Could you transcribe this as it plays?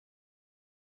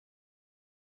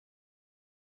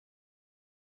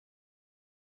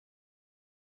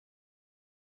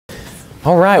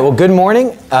All right, well, good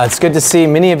morning. It's good to see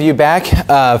many of you back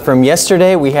from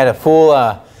yesterday. We had a full,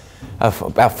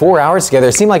 about 4 hours together.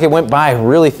 It seemed like it went by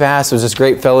really fast. It was just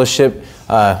great fellowship,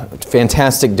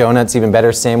 fantastic donuts, even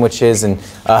better sandwiches, and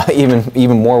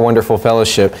even more wonderful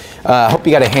fellowship. I hope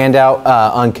you got a handout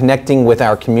on connecting with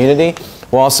our community.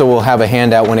 We'll have a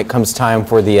handout when it comes time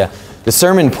for the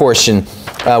sermon portion.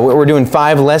 We're doing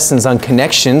 5 lessons on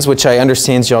connections, which I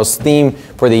understand is y'all's theme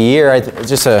for the year. It's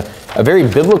just a very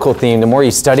biblical theme. The more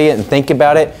you study it and think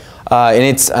about it, and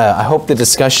it's. I hope the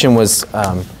discussion was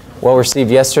well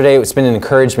received yesterday. It's been an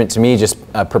encouragement to me just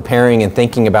preparing and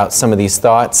thinking about some of these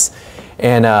thoughts,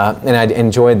 and I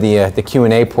enjoyed the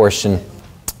Q&A portion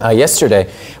yesterday.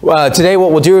 Today,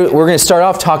 what we'll do, we're going to start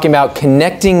off talking about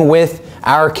connecting with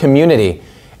our community.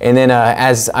 And then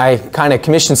as I kind of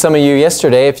commissioned some of you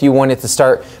yesterday, if you wanted to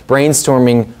start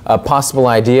brainstorming possible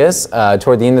ideas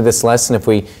toward the end of this lesson, if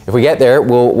we get there,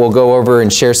 we'll go over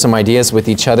and share some ideas with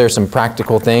each other, some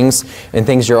practical things and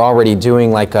things you're already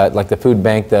doing, like the food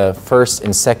bank, the first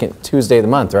and second Tuesday of the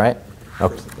month, right?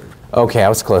 Okay, I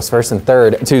was close. First and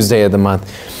third Tuesday of the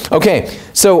month. Okay,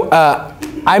 so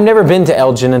I've never been to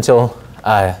Elgin until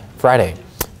Friday,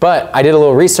 but I did a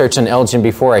little research on Elgin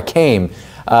before I came.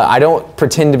 I don't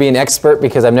pretend to be an expert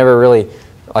because I've never really,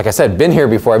 like I said, been here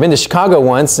before. I've been to Chicago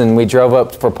once, and we drove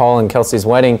up for Paul and Kelsey's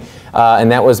wedding, and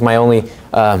that was my only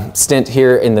stint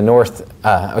here in the north.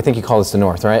 I think you call this the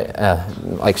north, right?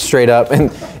 Like straight up.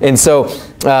 And so,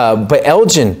 but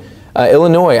Elgin,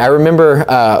 Illinois, I remember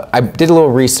I did a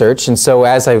little research, and so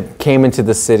as I came into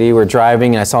the city, we're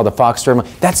driving, and I saw the Fox River. I'm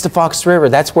like, that's the Fox River.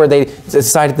 That's where they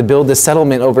decided to build this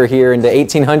settlement over here in the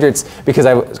 1800s, because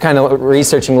I was kind of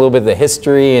researching a little bit of the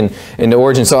history and the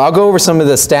origin. So I'll go over some of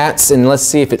the stats, and let's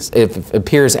see if it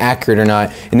appears accurate or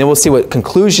not, and then we'll see what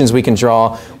conclusions we can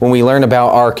draw when we learn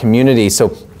about our community.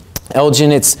 So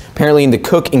Elgin, it's apparently in the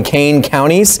Cook and Kane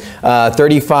counties,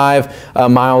 35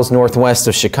 miles northwest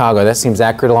of Chicago. That seems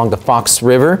accurate, along the Fox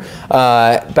River.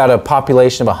 About a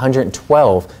population of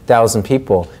 112,000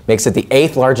 people. Makes it the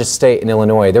 8th largest state in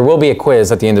Illinois. There will be a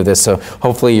quiz at the end of this, so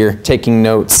hopefully you're taking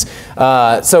notes.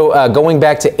 Going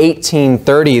back to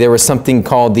 1830, there was something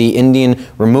called the Indian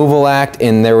Removal Act,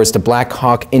 and there was the Black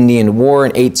Hawk Indian War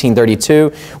in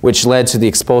 1832, which led to the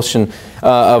expulsion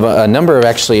of a number of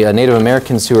Native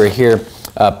Americans who were here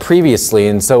previously.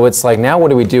 And so it's like, now what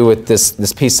do we do with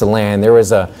this piece of land? There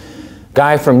was a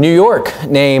guy from New York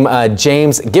named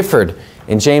James Gifford.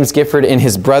 And James Gifford and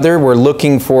his brother were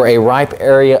looking for a ripe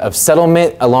area of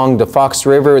settlement along the Fox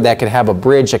River that could have a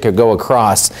bridge that could go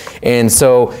across. And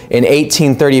so in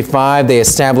 1835, they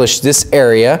established this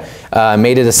area,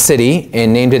 made it a city,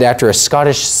 and named it after a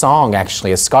Scottish song,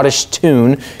 actually, a Scottish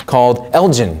tune called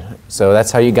Elgin. So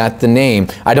that's how you got the name.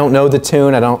 I don't know the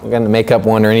tune. I'm not going to make up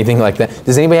one or anything like that.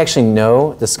 Does anybody actually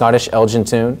know the Scottish Elgin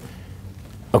tune?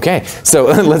 Okay, so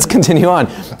let's continue on.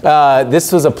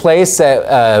 This was a place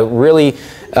that really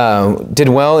did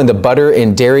well in the butter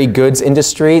and dairy goods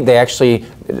industry. A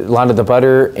lot of the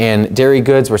butter and dairy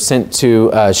goods were sent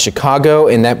to Chicago,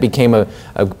 and that became a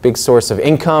big source of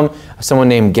income. Someone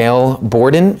named Gail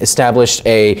Borden established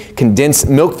a condensed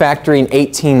milk factory in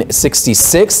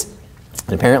 1866.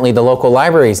 And apparently the local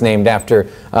library is named after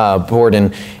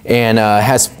Borden, and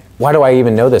has, why do I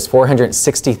even know this,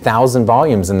 460,000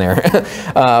 volumes in there.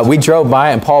 We drove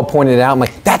by and Paul pointed it out. I'm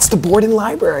like, that's the Borden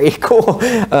Library, cool.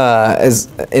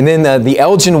 And then the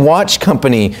Elgin Watch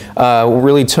Company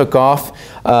really took off.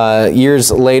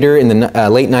 Years later, in the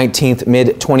late 19th,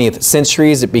 mid-20th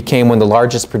centuries, it became one of the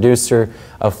largest producer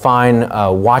of fine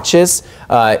watches.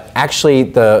 Actually,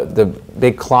 the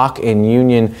big clock in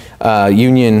Union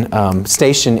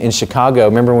Station in Chicago,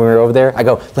 remember when we were over there? I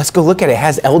go, let's go look at it. It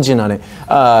has Elgin on it.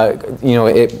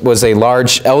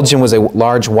 Elgin was a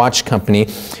large watch company,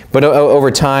 but over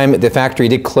time, the factory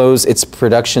did close its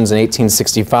productions in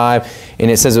 1865, and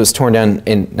it says it was torn down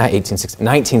in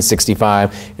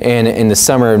 1965, and in the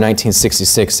summer of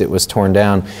 1966, it was torn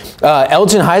down.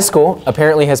 Elgin High School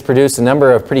apparently has produced a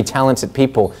number of pretty talented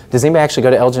people. Does anybody actually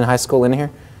go to Elgin High School in here?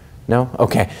 No?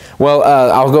 Okay. Well,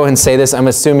 I'll go ahead and say this. I'm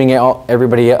assuming all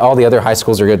the other high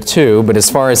schools are good too, but as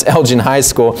far as Elgin High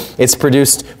School, it's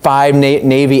produced 5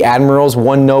 Navy admirals,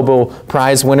 1 Nobel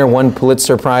Prize winner, 1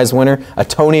 Pulitzer Prize winner, a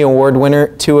Tony Award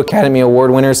winner, 2 Academy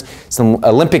Award winners, some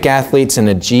Olympic athletes, and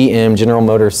a GM, General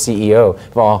Motors CEO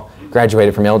have all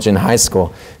graduated from Elgin High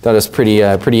School. Thought it was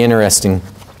pretty interesting.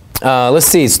 Let's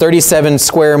see, it's 37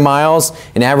 square miles,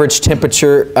 an average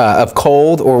temperature of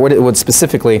cold, or what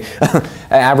specifically, an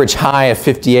average high of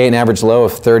 58, an average low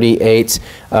of 38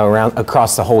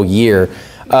 across the whole year.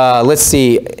 Let's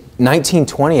see,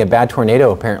 1920, a bad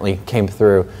tornado apparently came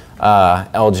through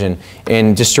Elgin,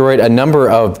 and destroyed a number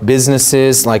of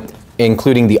businesses, like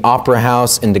including the Opera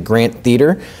House and the Grant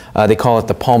Theater. They call it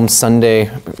the Palm Sunday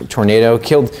tornado.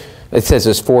 Killed, it says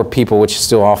there's 4 people, which is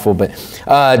still awful, but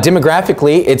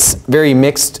demographically, it's very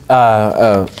mixed.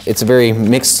 It's a very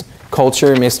mixed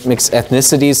culture, mixed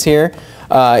ethnicities here.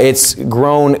 It's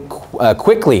grown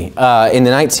quickly. In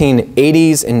the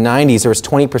 1980s and 90s, there was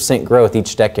 20% growth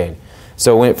each decade.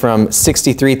 So it went from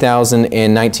 63,000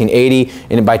 in 1980,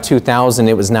 and by 2000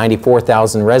 it was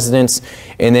 94,000 residents.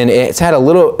 And then it's had a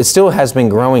little, it still has been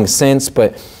growing since,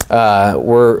 but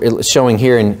we're showing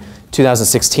here in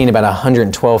 2016 about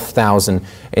 112,000,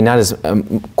 and not as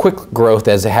quick growth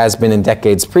as it has been in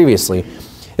decades previously.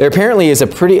 There apparently is a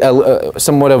pretty,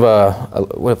 somewhat of a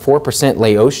 4%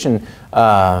 Laotian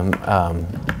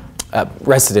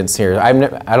residents here. I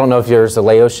don't know if there's a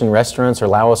Laotian restaurants or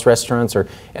Laos restaurants or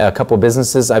a couple of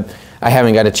businesses. I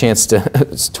haven't got a chance to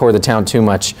tour the town too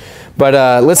much. But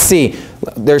let's see.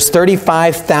 There's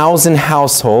 35,000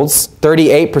 households.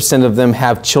 38% of them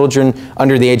have children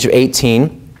under the age of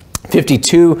 18.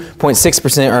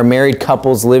 52.6% are married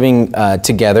couples living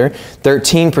together.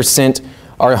 13%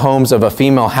 are homes of a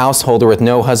female householder with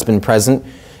no husband present.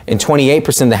 And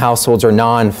 28% of the households are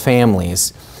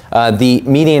non-families. The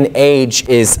median age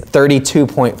is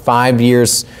 32.5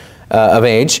 years of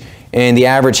age, and the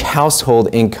average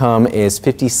household income is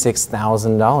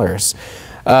 $56,000.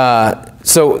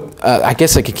 I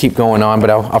guess I could keep going on, but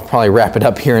I'll probably wrap it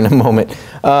up here in a moment.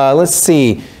 Let's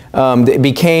see. It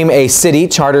became a city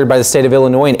chartered by the state of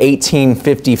Illinois in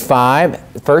 1855.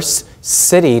 First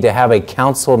city to have a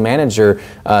council-manager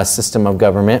system of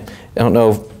government. I don't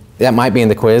know if that might be in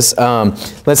the quiz.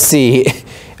 Let's see.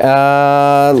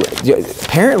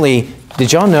 Apparently,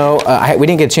 did y'all know, we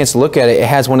didn't get a chance to look at it, it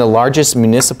has one of the largest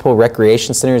municipal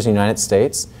recreation centers in the United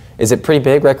States. Is it pretty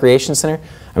big, recreation center?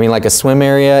 I mean, like a swim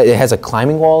area. It has a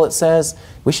climbing wall, it says.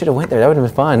 We should have went there. That would have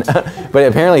been fun. But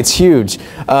apparently it's huge.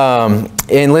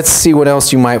 And let's see what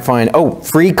else you might find. Oh,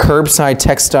 free curbside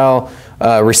textile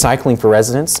recycling for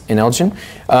residents in Elgin.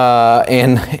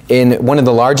 And in one of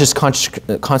the largest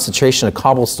concentration of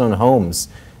cobblestone homes.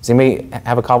 Does anybody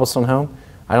have a cobblestone home?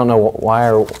 I don't know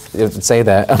why or it would say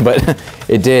that, but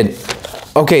it did.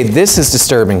 Okay, this is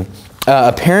disturbing.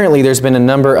 Apparently there's been a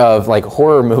number of like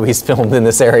horror movies filmed in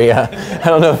this area. I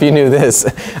don't know if you knew this.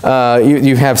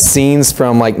 You have scenes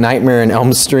from like Nightmare on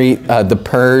Elm Street, The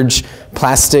Purge,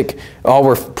 Plastic, all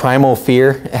were Primal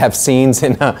Fear have scenes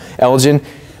in Elgin.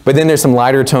 But then there's some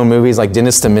lighter tone movies like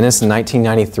Dennis the Menace in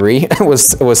 1993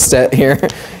 was set here,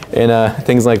 and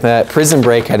things like that. Prison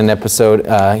Break had an episode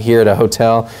here at a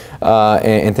hotel,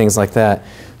 and things like that.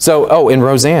 So, oh, and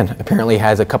Roseanne apparently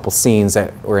has a couple scenes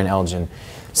that were in Elgin.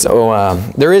 So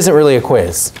there isn't really a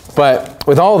quiz. But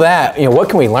with all that, you know, what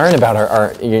can we learn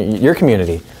about your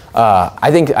community? I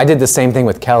think I did the same thing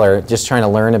with Keller, just trying to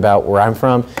learn about where I'm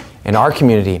from and our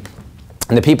community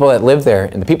and the people that live there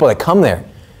and the people that come there.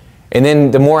 And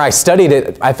then the more I studied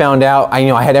it, I found out, I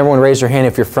had everyone raise their hand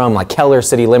if you're from like Keller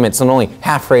city limits, and only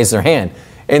half raised their hand.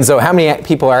 And so how many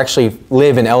people actually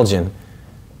live in Elgin?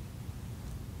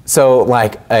 So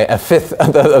like a fifth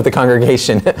of the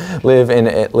congregation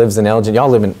lives in Elgin. Y'all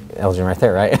live in Elgin right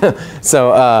there, right?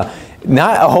 So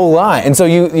not a whole lot. And so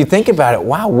you think about it,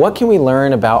 wow, what can we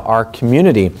learn about our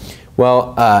community?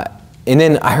 Well, and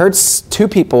then I heard 2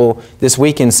 people this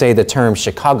weekend say the term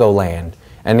Chicagoland.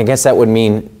 And I guess that would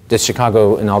mean the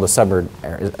Chicago and all the suburb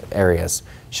areas.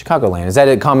 Chicagoland, is that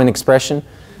a common expression?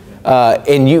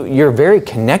 And you're very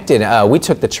connected. We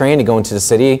took the train to go into the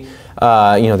city.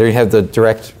 There you have the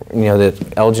direct,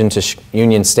 the Elgin to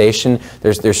Union Station.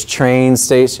 There's train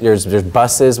stations. There's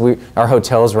buses. Our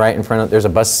hotel's right in front of. There's a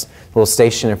bus little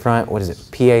station in front. What is it?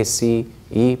 PACE?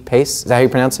 Pace? Is that how you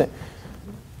pronounce it?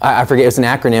 I forget. It's an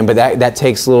acronym, but that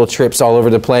takes little trips all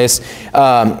over the place.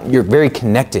 You're very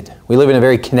connected. We live in a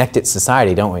very connected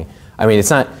society, don't we? I mean, it's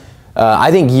not.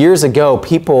 I think years ago,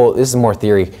 people, this is more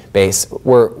theory-based,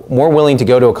 were more willing to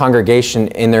go to a congregation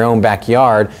in their own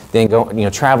backyard than go,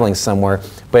 traveling somewhere.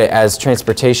 But as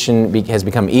transportation has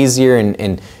become easier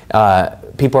and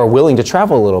people are willing to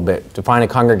travel a little bit to find a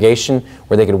congregation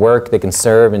where they could work, they can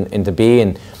serve, and to be.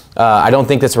 And I don't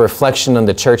think that's a reflection on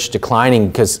the church declining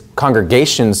because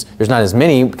congregations, there's not as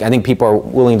many. I think people are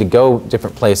willing to go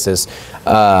different places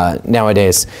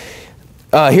nowadays.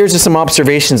 Here's just some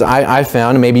observations I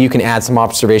found, and maybe you can add some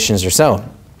observations yourself.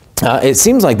 It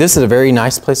seems like this is a very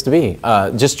nice place to be.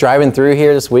 Just driving through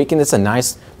here this weekend, it's a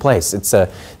nice place. It's the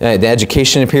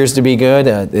education appears to be good,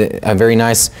 a very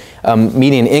nice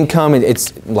median income.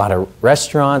 It's a lot of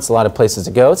restaurants, a lot of places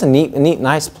to go. It's a neat,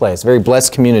 nice place, very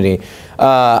blessed community.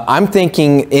 I'm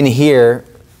thinking in here,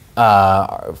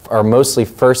 are mostly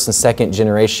first and second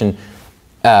generation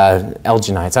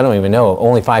Elginites. I don't even know.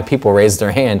 Only 5 people raised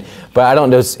their hand. But I don't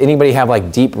know, does anybody have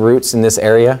like deep roots in this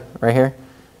area right here?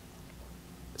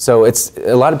 So it's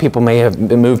a lot of people may have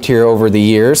moved here over the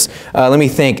years. Let me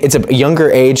think. It's a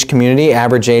younger age community,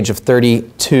 average age of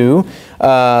 32.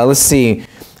 Let's see.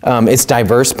 It's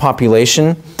diverse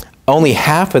population. Only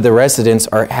half of the residents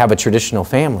have a traditional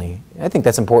family. I think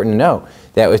that's important to know.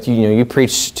 That if you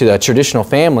preach to a traditional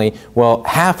family, well,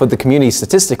 half of the community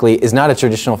statistically is not a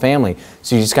traditional family.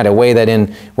 So you just got to weigh that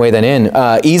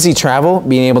in. Easy travel,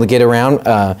 being able to get around,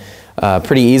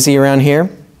 pretty easy around here.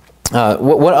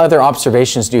 What other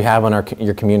observations do you have on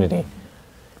your community?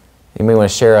 Anybody want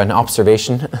to share an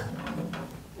observation?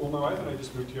 Well, my wife and I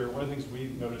just moved here. One of the things we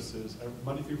noticed is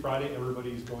Monday through Friday,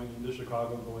 everybody's going into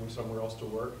Chicago, going somewhere else to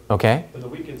work. Okay. But the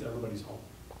weekends, everybody's home.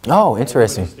 Oh,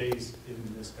 interesting. Everybody stays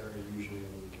in this area usually on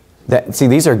the weekends. See,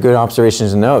 these are good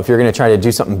observations to know. If you're going to try to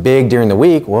do something big during the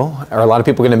week, well, are a lot of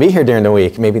people going to be here during the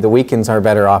week? Maybe the weekends are a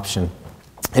better option.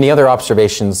 Any other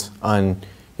observations on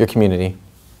your community?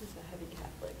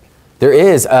 There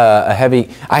is a heavy,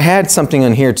 I had something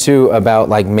on here too about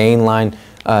like mainline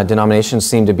denominations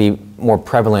seem to be more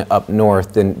prevalent up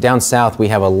north. Than down south we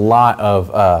have a lot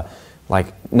of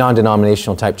like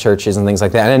non-denominational type churches and things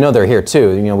like that. And I know they're here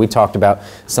too. We talked about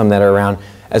some that are around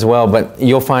as well, but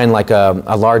you'll find like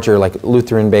a larger like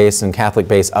Lutheran base and Catholic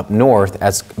base up north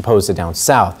as opposed to down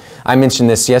south. I mentioned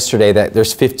this yesterday that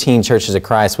there's 15 churches of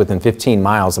Christ within 15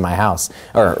 miles of my house,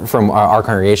 or from our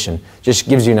congregation. Just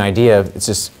gives you an idea. It's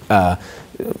just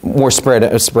more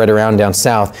spread around down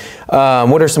south.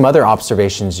 What are some other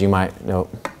observations you might note?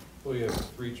 Well, we have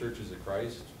 3 churches of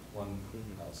Christ, one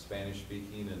Spanish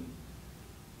speaking, and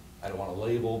I don't want to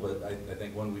label, but I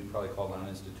think one we'd probably call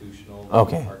non-institutional.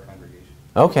 Okay. Our congregation.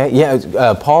 Okay,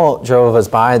 yeah. Paul drove us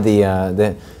by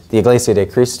the Iglesia de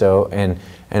Cristo, and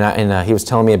he was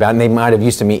telling me about it. And they might have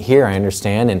used to meet here, I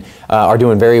understand, and are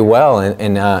doing very well.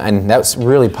 And that's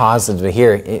really positive to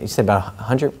hear. You said about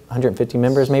 100, 150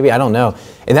 members, maybe, I don't know.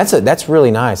 And that's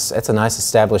really nice. That's a nice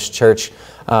established church.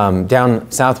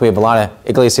 Down south, we have a lot of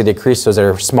Iglesia de Cristos that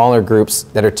are smaller groups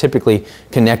that are typically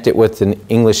connected with an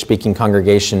English-speaking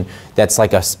congregation. That's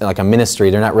like a ministry.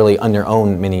 They're not really on their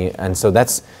own many, and so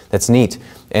that's neat.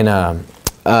 And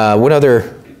what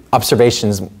other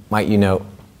observations might you note?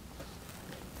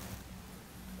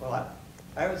 Well,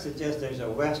 I would suggest there's a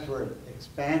westward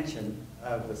expansion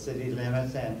of the city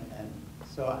limits, and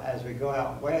so as we go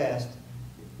out west,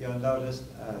 you'll notice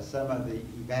some of the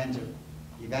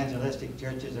evangelistic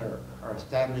churches are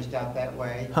established out that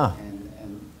way, huh.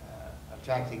 and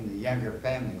attracting the younger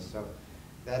families. So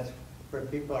that's where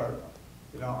people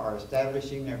are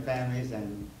establishing their families,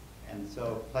 and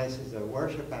so places of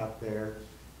worship out there,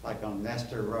 like on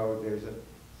Nestor Road, there's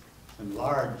some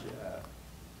large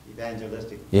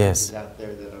evangelistic churches out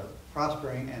there that are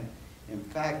prospering. And in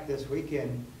fact, this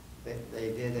weekend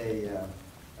they did a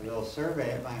little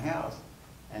survey at my house,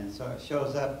 and so it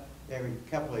shows up every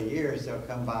couple of years. They'll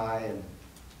come by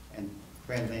and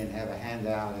friendly and have a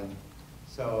handout, and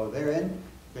so they're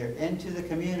into the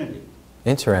community.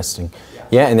 Interesting.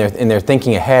 Yeah, and they're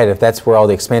thinking ahead. If that's where all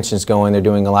the expansion is going, they're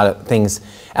doing a lot of things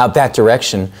out that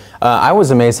direction. I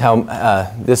was amazed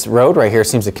how this road right here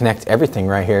seems to connect everything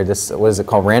right here. This, what is it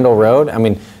called, Randall Road? I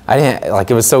mean, I didn't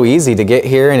like, it was so easy to get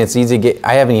here, and it's easy to get.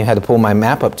 I haven't even had to pull my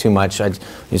map up too much.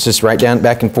 It's just right down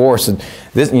back and forth. So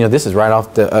this, this is right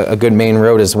off a good main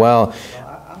road as well.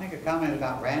 Well, I'll make a comment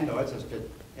about Randall. It's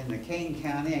in McCain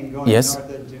County and going yes.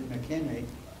 north into McKinley.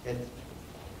 It's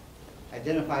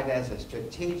identified as a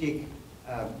strategic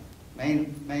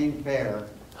main fare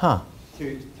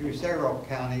through several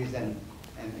counties, and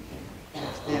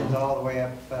extends all the way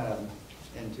up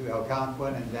into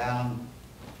Algonquin and down.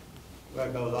 Well,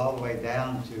 it goes all the way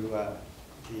down to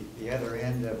the other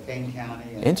end of Kane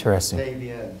County and interesting.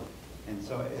 Batavia, and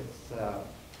so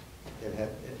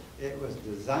it was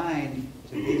designed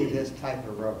to be this type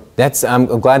of road. I'm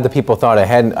glad the people thought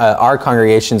ahead. Our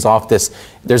congregation's off this,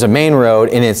 there's a main road,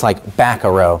 and it's like back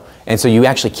a row. And so you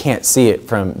actually can't see it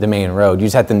from the main road. You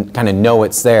just have to kind of know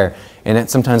it's there. And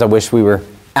sometimes I wish we were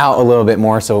out a little bit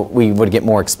more so we would get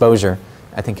more exposure.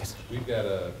 I think we've got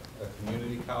a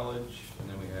community college, and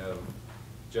then we have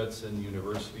Judson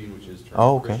University, which is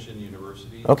Christian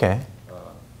University. Okay.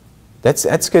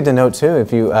 That's good to note too,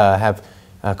 if you have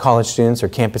college students or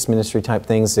campus ministry type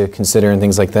things to consider and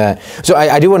things like that. So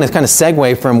I do want to kind of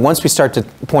segue from, once we start to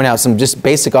point out some just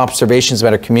basic observations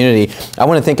about our community, I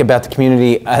want to think about the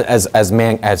community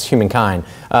as humankind.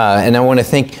 And I want to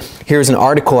think, here's an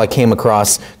article I came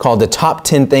across called "The Top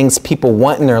 10 Things People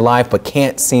Want in Their Life But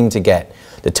Can't Seem to Get."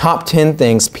 the top 10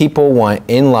 things people want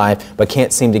in life but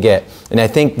can't seem to get. And I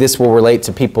think this will relate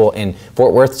to people in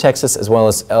Fort Worth, Texas, as well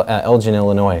as Elgin,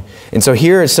 Illinois. And so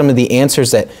here are some of the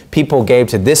answers that people gave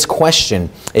to this question.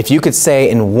 If you could say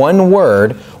in one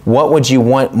word, what would you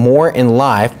want more in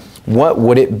life, what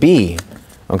would it be?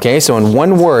 Okay, so in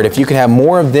one word, if you could have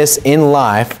more of this in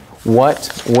life,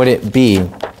 what would it be?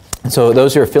 So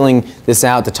those who are filling this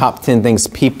out, the top 10 things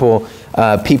people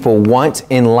want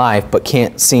in life but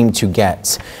can't seem to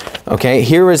get. Okay,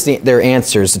 here is their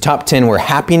answers. The top 10 were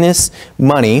happiness,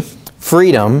 money,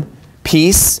 freedom,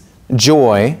 peace,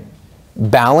 joy,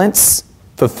 balance,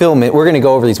 fulfillment. We're going to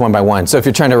go over these one by one. So if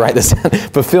you're trying to write this down,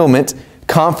 fulfillment,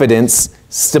 confidence,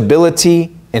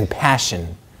 stability, and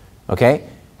passion. Okay?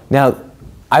 Now,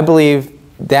 I believe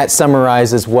that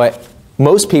summarizes what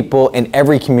most people in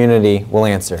every community will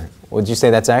answer. Would you say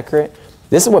that's accurate?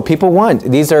 This is what people want.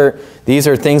 These are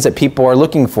things that people are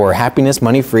looking for: happiness,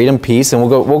 money, freedom, peace, and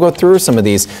we'll go through some of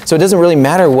these. So it doesn't really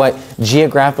matter what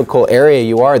geographical area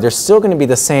you are. There's still going to be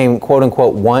the same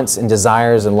quote-unquote wants and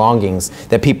desires and longings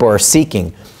that people are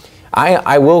seeking.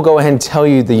 I will go ahead and tell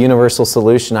you the universal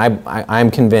solution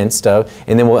I'm convinced of,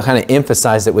 and then we'll kind of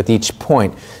emphasize it with each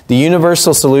point. The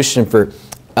universal solution for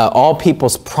all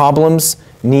people's problems,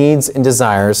 needs, and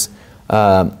desires,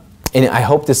 and I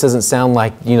hope this doesn't sound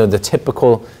like, you know, the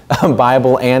typical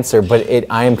Bible answer, but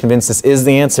I am convinced this is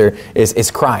the answer,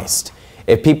 is Christ.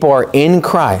 If people are in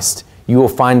Christ, you will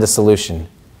find the solution.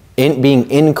 Being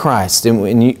in Christ,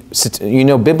 and you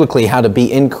know biblically how to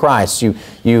be in Christ. You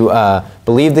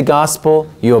believe the gospel,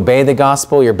 you obey the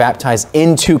gospel, you're baptized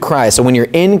into Christ. So when you're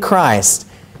in Christ,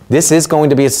 this is going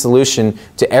to be a solution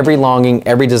to every longing,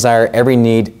 every desire, every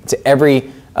need, to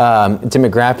every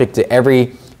demographic, to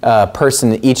every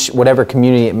person, whatever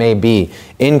community it may be.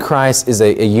 In Christ is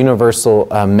a universal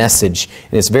message.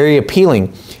 And it's very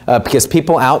appealing because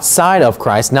people outside of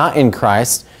Christ, not in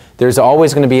Christ, there's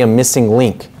always going to be a missing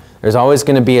link. There's always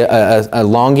going to be a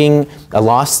longing, a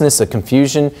lostness, a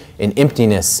confusion, an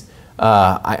emptiness.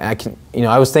 I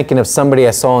was thinking of somebody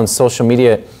I saw on social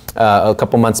media a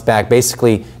couple months back,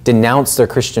 basically denounced their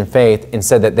Christian faith and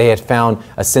said that they had found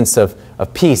a sense of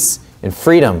peace and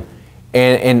freedom.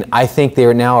 And I think they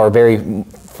are very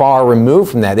far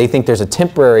removed from that. They think there's a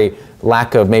temporary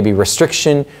lack of maybe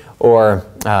restriction, or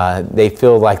they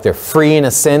feel like they're free in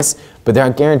a sense, but I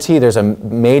guarantee there's a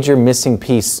major missing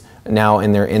piece now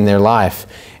in their life.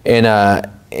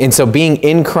 And so being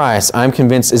in Christ, I'm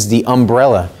convinced, is the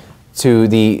umbrella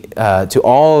to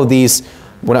all of these,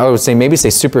 what I would say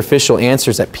superficial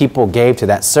answers that people gave to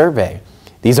that survey.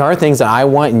 These are things that I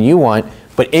want and you want,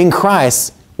 but in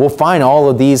Christ, we'll find all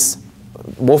of these.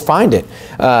 We'll find it.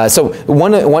 So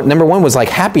number one was like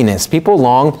happiness. People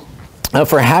long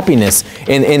for happiness.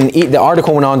 And the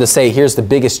article went on to say, here's the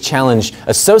biggest challenge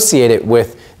associated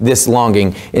with this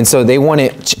longing. And so they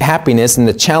wanted happiness, and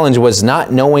the challenge was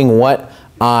not knowing what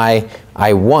I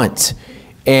want.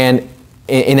 And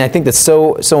I think that's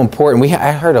so important.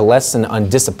 I heard a lesson on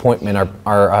disappointment.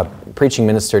 Our preaching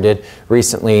minister did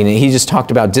recently, and he just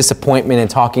talked about disappointment and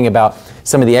talking about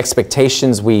some of the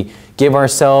expectations we give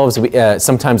ourselves,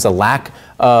 sometimes the lack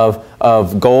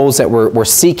of goals that we're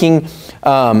seeking.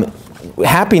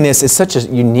 Happiness is such a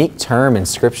unique term in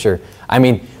Scripture. I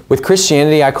mean, with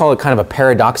Christianity, I call it kind of a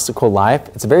paradoxical life.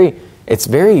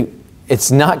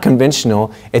 It's not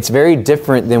conventional. It's very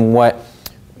different than what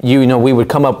we would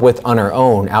come up with on our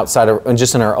own, outside of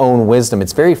just in our own wisdom.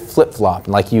 It's very flip-flop.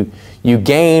 Like you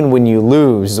gain when you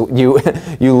lose. You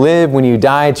live when you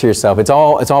die to yourself. It's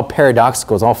all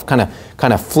paradoxical. It's all kind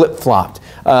of flip-flopped.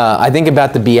 I think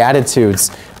about the Beatitudes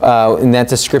in that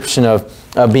description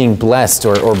of being blessed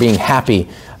or being happy.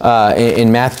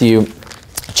 In Matthew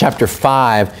chapter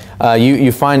 5,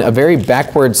 you find a very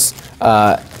backwards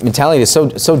mentality. It's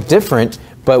so different,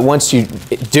 but once you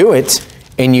do it,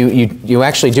 and you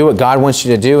actually do what God wants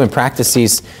you to do and practice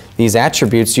these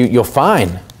attributes, you'll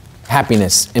find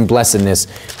happiness and blessedness.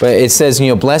 But it says,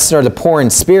 blessed are the poor in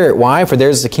spirit. Why? For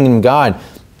theirs is the kingdom of God.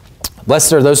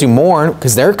 Blessed are those who mourn,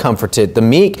 because they're comforted. The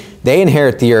meek, they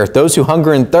inherit the earth. Those who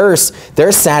hunger and thirst,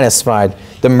 they're satisfied.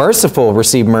 The merciful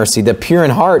receive mercy. The pure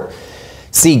in heart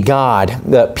see God.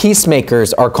 The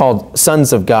peacemakers are called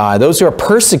sons of God. Those who are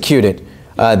persecuted,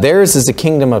 theirs is the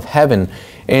kingdom of heaven.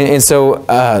 And so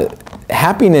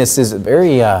happiness is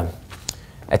very, at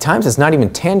times it's not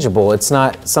even tangible. It's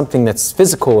not something that's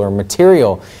physical or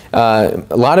material. A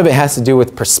lot of it has to do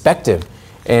with perspective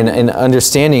and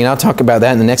understanding. And I'll talk about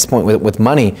that in the next point with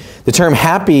money. The term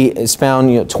happy is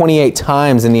found 28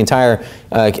 times in the entire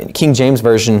King James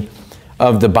Version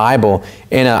of the Bible.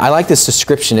 And I like this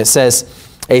description. It says,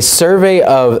 a survey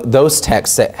of those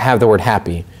texts that have the word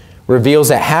happy reveals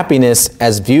that happiness,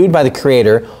 as viewed by the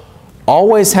Creator,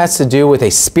 always has to do with a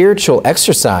spiritual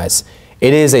exercise.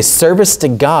 It is a service to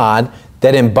God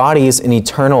that embodies an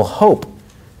eternal hope.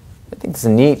 I think it's a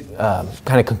neat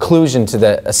kind of conclusion to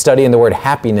the study in the word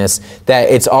happiness, that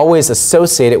it's always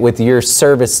associated with your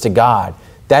service to God.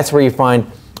 That's where you find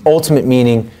ultimate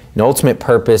meaning, an ultimate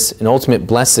purpose, an ultimate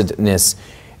blessedness.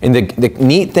 And the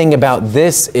neat thing about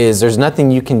this is there's nothing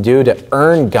you can do to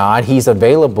earn God. He's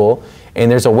available,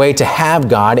 and there's a way to have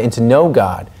God and to know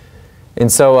God.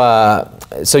 And so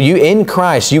you in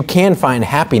Christ, you can find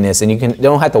happiness, and you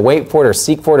don't have to wait for it or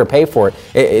seek for it or pay for it.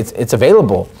 It's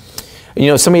available. You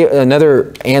know,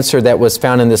 another answer that was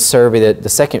found in this survey, that the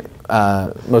second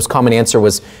most common answer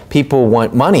was people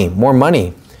want money, more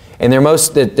money. And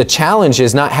the challenge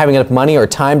is not having enough money or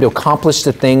time to accomplish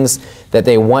the things that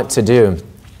they want to do.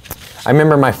 I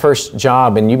remember my first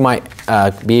job, and you might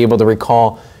be able to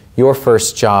recall your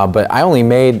first job, but I only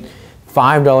made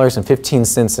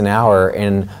 $5.15 an hour.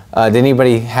 And did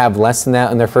anybody have less than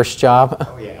that in their first job?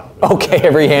 Oh, yeah. Okay,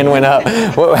 every hand went up.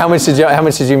 How much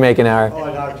did you make an hour? Oh,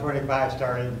 $1.25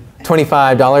 starting.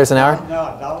 $25 an hour?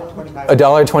 No, $1.25.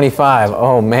 $1.25.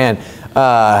 Oh man.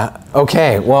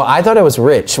 Okay. Well, I thought I was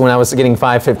rich when I was getting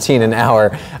 $5.15 an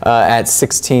hour at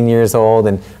 16 years old,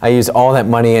 and I used all that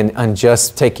money on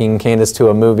just taking Candace to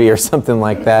a movie or something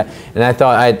like that. And I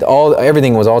thought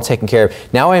everything was all taken care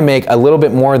of. Now I make a little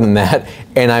bit more than that,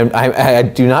 and I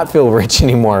do not feel rich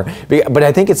anymore. But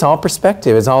I think it's all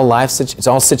perspective. It's all life. It's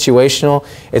all situational.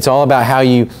 It's all about how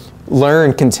you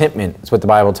learn contentment. It's what the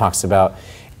Bible talks about.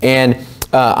 And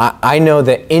I know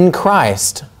that in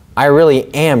Christ, I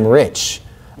really am rich.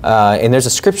 And there's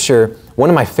a scripture, one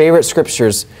of my favorite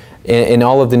scriptures in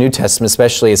all of the New Testament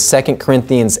especially, is 2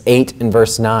 Corinthians 8 and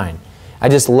verse 9. I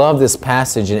just love this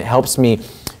passage, and it helps me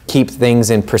keep things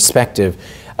in perspective.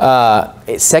 2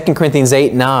 Corinthians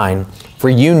 8, 9, for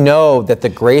you know that the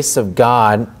grace of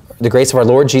God, the grace of our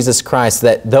Lord Jesus Christ,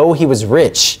 that though He was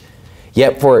rich,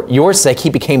 yet for your sake He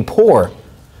became poor,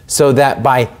 so that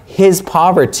by His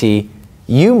poverty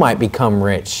you might become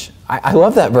rich. I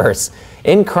love that verse.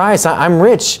 In Christ, I'm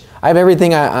rich. I have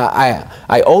everything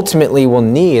I ultimately will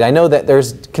need. I know that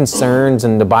there's concerns,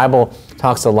 and the Bible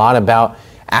talks a lot about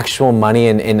actual money,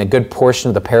 and a good portion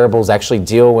of the parables actually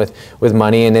deal with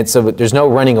money, and there's no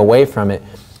running away from it.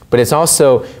 But it's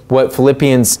also what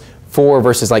Philippians 4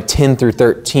 verses like 10 through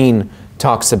 13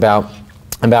 talks about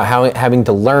how having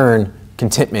to learn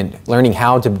contentment, learning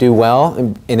how to do well,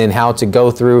 and then how to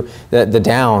go through the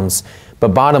downs.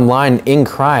 But bottom line, in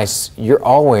Christ, you're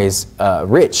always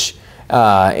rich.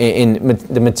 In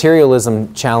the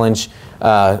materialism challenge,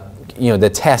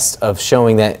 the test of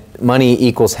showing that money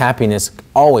equals happiness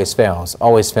always fails,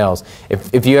 always fails.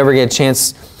 If you ever get a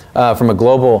chance from a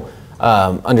global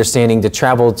understanding to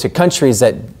travel to countries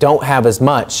that don't have as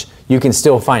much, you can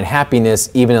still find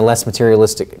happiness even in less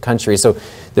materialistic countries. So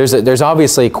there's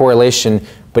obviously a correlation,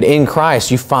 but in Christ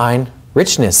you find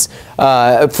richness.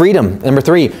 Freedom, number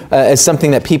 3, is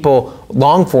something that people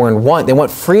long for and want. They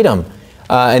want freedom.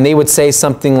 And they would say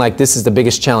something like, this is the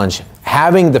biggest challenge.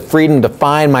 Having the freedom to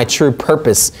find my true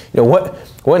purpose. You know,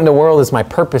 what in the world is my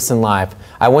purpose in life?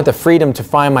 I want the freedom to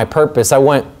find my purpose. I don't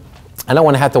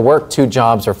want to have to work 2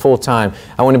 jobs or full time.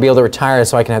 I want to be able to retire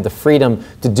so I can have the freedom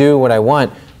to do what I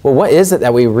want. Well, what is it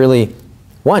that we really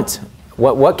want?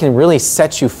 What can really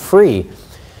set you free?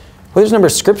 Well, there's a number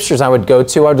of scriptures I would go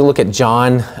to. I would look at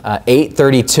John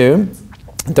 8:32,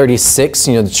 36.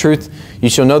 You know, the truth, you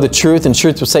shall know the truth, and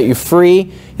truth will set you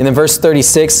free. And then verse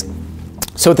 36,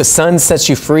 so if the Son sets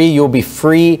you free, you'll be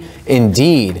free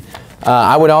indeed.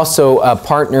 I would also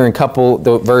partner and couple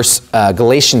the verse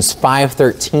Galatians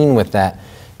 5:13 with that.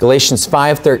 Galatians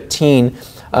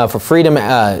 5:13, for freedom,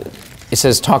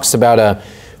 it talks about,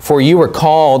 for you were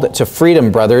called to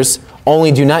freedom, brothers.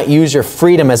 Only do not use your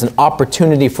freedom as an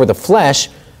opportunity for the flesh,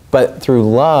 but through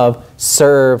love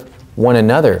serve one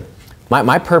another.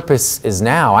 My purpose is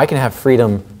now. I can have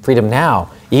freedom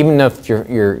now. Even if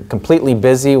you're completely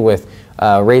busy with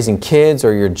raising kids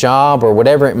or your job or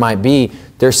whatever it might be,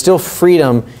 there's still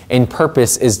freedom, and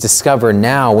purpose is discovered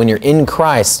now when you're in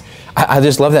Christ. I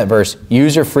just love that verse.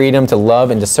 Use your freedom to love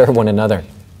and to serve one another.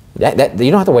 You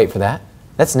don't have to wait for that.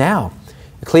 That's now.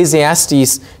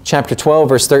 Ecclesiastes chapter 12,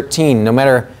 verse 13, no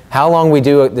matter how long we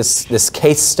do this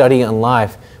case study on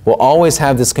life, we'll always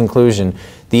have this conclusion.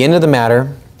 The end of the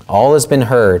matter, all has been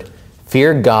heard.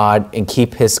 Fear God and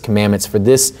keep His commandments. For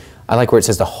this, I like where it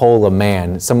says the whole of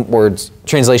man. Some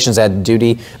translations add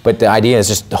duty, but the idea is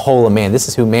just the whole of man. This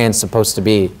is who man's supposed to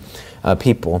be,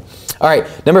 people. All right,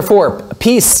 number 4,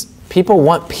 peace. People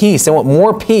want peace. They want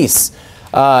more peace.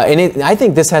 I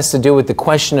think this has to do with the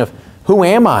question of who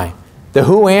am I? The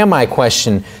who am I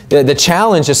question. The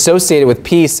challenge associated with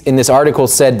peace in this article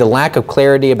said the lack of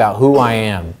clarity about who I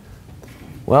am.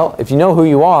 Well, if you know who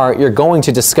you are, you're going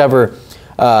to discover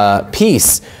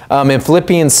peace. In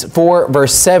Philippians 4,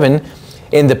 verse 7,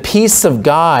 "In the peace of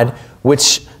God,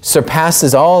 which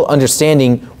surpasses all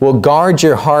understanding, will guard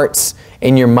your hearts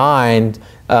and your minds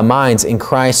in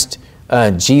Christ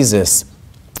Jesus."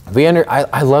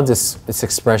 I love this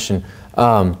expression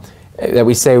that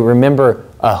we say, remember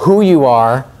who you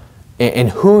are and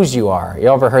whose you are. You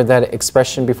ever heard that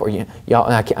expression before?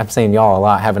 Y'all, I'm saying y'all a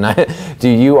lot, haven't I? Do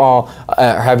you all,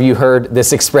 have you heard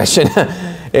this expression?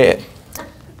 The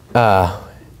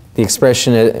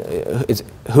expression is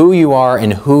who you are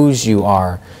and whose you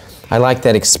are. I like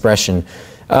that expression.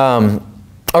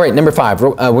 All right, number 5.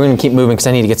 We're going to keep moving because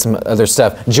I need to get some other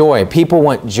stuff. Joy. People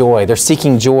want joy. They're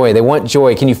seeking joy. They want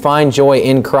joy. Can you find joy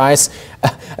in Christ?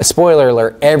 A spoiler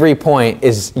alert, every point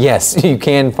is yes, you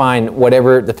can find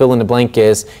whatever the fill in the blank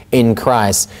is in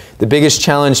Christ. The biggest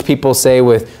challenge people say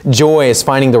with joy is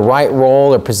finding the right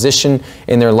role or position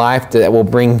in their life that will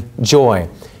bring joy.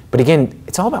 But again,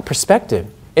 it's all about perspective.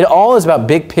 It all is about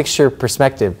big picture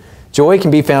perspective. Joy can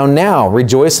be found now.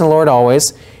 Rejoice in the Lord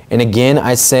always. And again,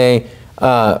 I say,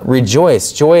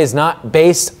 rejoice. Joy is not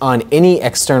based on any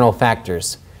external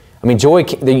factors. I mean, joy,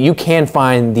 you can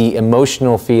find the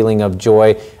emotional feeling of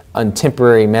joy on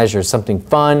temporary measures, something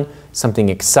fun, something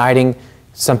exciting,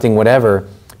 something whatever,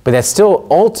 but that's still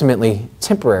ultimately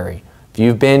temporary. If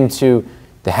you've been to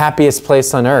the happiest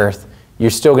place on earth, you're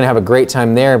still going to have a great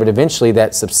time there, but eventually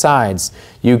that subsides.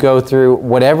 You go through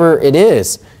whatever it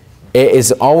is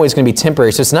always going to be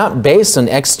temporary. So it's not based on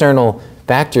external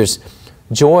factors.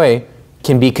 Joy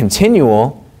can be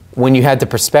continual when you have the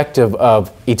perspective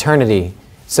of eternity.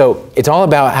 So it's all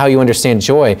about how you understand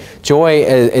joy. Joy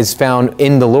is found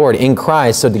in the Lord, in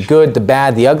Christ. So the good, the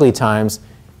bad, the ugly times,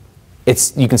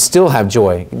 you can still have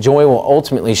joy. Joy will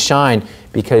ultimately shine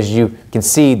because you can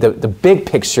see the big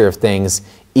picture of things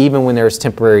even when there's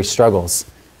temporary struggles.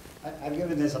 I've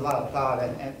given this a lot of thought,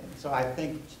 and so I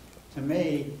think, to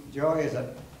me, joy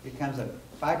becomes a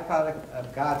byproduct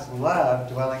of God's love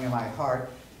dwelling in my heart,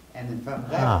 and then from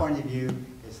that point of view,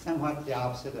 it's somewhat the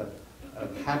opposite of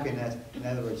happiness. In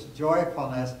other words,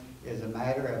 joyfulness is a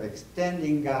matter of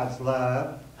extending God's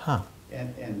love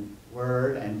in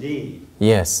word and deed.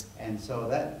 Yes. And so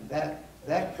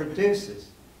that produces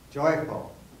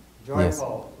joyful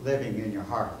living in your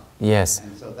heart. Yes.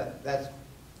 And so that's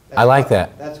I like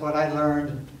that. That's what I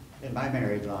learned in my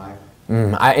married life.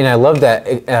 And I love that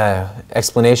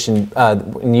explanation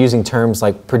in using terms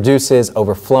like produces,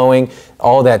 overflowing,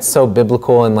 all that's so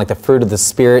biblical, and like the fruit of the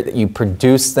Spirit, that you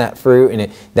produce that fruit,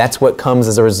 and that's what comes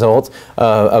as a result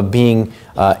of being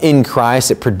in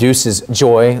Christ. It produces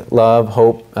joy, love,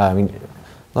 hope,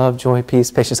 love, joy,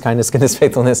 peace, patience, kindness, goodness,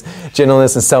 faithfulness,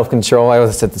 gentleness, and self-control. I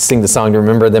always have to sing the song to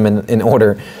remember them in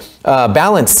order.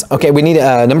 Balance. Okay, we need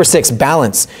number 6,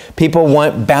 balance. People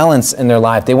want balance in their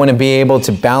life. They want to be able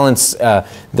to balance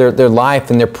their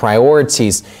life and their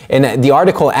priorities. And the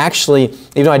article actually,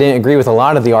 even though I didn't agree with a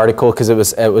lot of the article because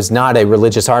it was not a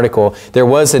religious article, there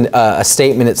was a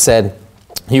statement that said,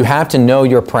 you have to know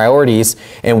your priorities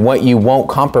and what you won't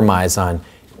compromise on.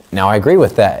 Now, I agree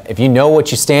with that. If you know what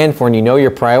you stand for and you know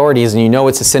your priorities and you know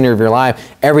it's the center of your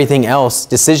life, everything else,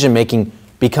 decision-making,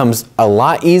 becomes a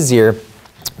lot easier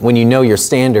when you know your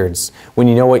standards, when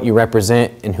you know what you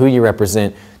represent and who you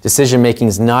represent. Decision-making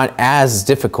is not as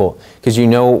difficult because you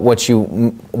know what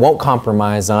you won't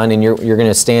compromise on, and you're going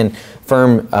to stand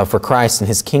firm for Christ and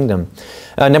His kingdom.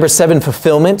 Number 7,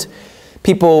 fulfillment.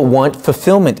 People want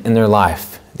fulfillment in their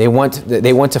life. They want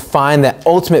to find that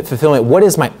ultimate fulfillment. What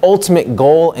is my ultimate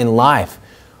goal in life?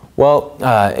 Well,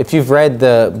 if you've read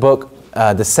the book,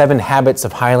 The 7 Habits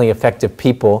of Highly Effective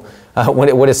People,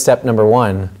 what is step number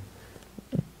 1?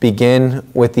 Begin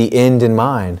with the end in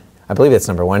mind. I believe it's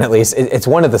number 1 at least. It's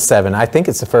one of the 7. I think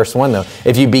it's the first one though.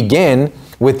 If you begin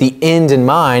with the end in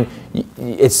mind,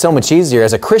 it's so much easier.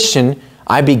 As a Christian,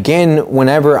 I began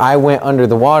whenever I went under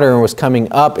the water and was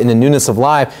coming up in the newness of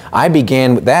life. I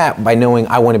began with that by knowing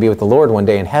I want to be with the Lord one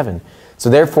day in heaven.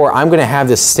 So therefore, I'm going to have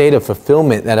this state of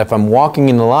fulfillment that if I'm walking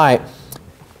in the light,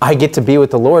 I get to be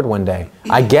with the Lord one day.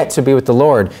 I get to be with the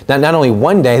Lord. Not only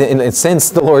one day, in a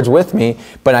sense, the Lord's with me,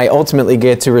 but I ultimately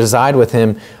get to reside with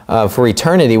Him for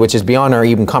eternity, which is beyond our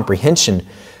even comprehension.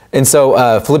 And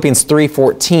so Philippians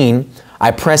 3:14, I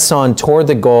press on toward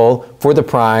the goal for the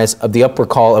prize of the upward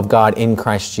call of God in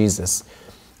Christ Jesus.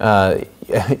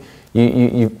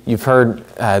 You've heard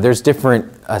there's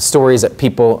different stories that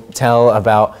people tell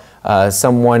about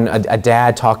someone, a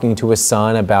dad talking to his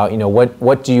son about,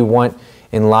 what do you want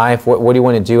in life? What do you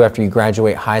want to do after you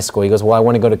graduate high school? He goes, well, I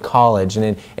want to go to college.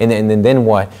 And then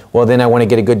what? Well, then I want to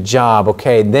get a good job.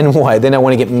 Okay, then what? Then I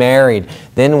want to get married.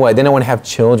 Then what? Then I want to have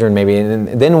children maybe. And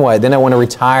then what? Then I want to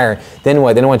retire. Then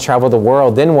what? Then I want to travel the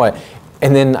world. Then what?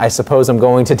 And then I suppose I'm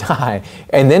going to die.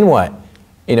 And then what?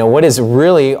 You know, what is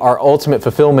really our ultimate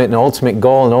fulfillment and ultimate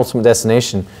goal and ultimate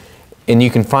destination? And you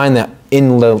can find that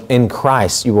in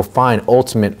Christ. You will find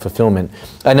ultimate fulfillment.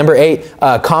 Number 8,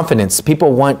 confidence.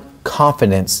 People want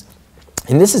confidence.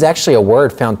 And this is actually a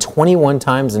word found 21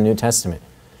 times in the New Testament.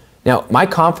 Now, my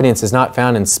confidence is not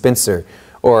found in Spencer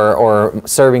or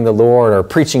serving the Lord or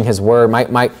preaching His word.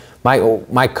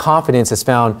 My confidence is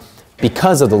found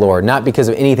because of the Lord, not because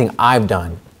of anything I've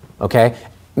done. Okay?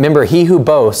 Remember, he who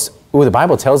boasts, the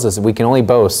Bible tells us that we can only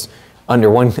boast under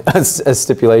one a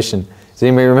stipulation. Does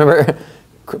anybody remember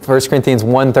 1 Corinthians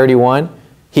 1:31?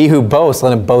 He who boasts,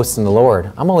 let him boast in the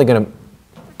Lord. I'm only going to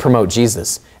promote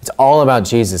Jesus. It's all about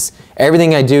Jesus.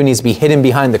 Everything I do needs to be hidden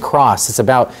behind the cross. It's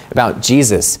about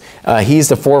Jesus. He's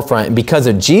the forefront. And because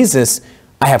of Jesus,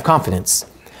 I have confidence.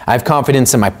 I have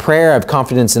confidence in my prayer. I have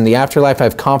confidence in the afterlife. I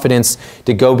have confidence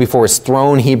to go before His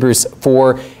throne. Hebrews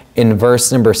 4 in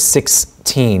verse number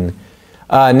 16.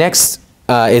 Next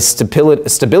is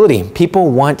stability. People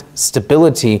want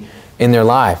stability in their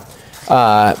life.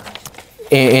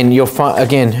 And you'll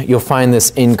find this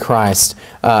in Christ.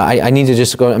 I need to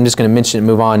just go, I'm just going to mention it and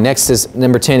move on. Next is,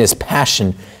 number 10 is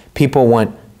passion. People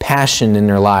want passion in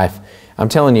their life. I'm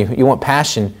telling you, you want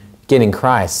passion, get in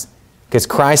Christ. Because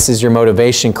Christ is your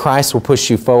motivation. Christ will push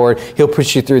you forward. He'll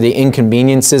push you through the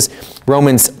inconveniences.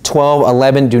 Romans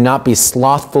 12:11, do not be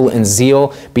slothful in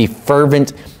zeal. Be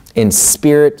fervent in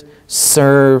spirit.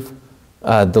 Serve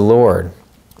the Lord.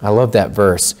 I love that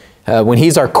verse. When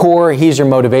He's our core, He's your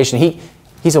motivation.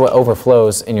 He's what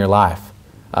overflows in your life.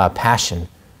 Passion.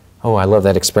 Oh, I love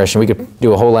that expression. We could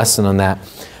do a whole lesson on that.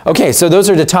 Okay, so those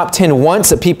are the top 10 wants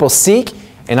that people seek.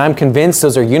 And I'm convinced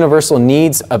those are universal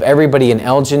needs of everybody in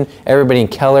Elgin, everybody in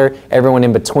Keller, everyone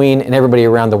in between, and everybody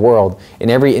around the world. And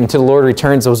until the Lord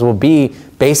returns, those will be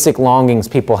basic longings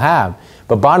people have.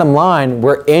 But bottom line,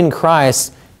 we're in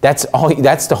Christ. That's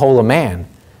the whole of man.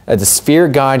 To fear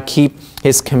God, keep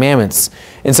His commandments.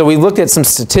 And so we looked at some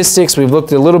statistics. We've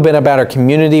looked a little bit about our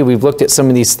community. We've looked at some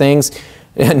of these things.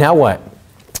 Now what?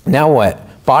 Now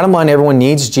what? Bottom line, everyone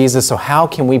needs Jesus. So how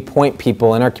can we point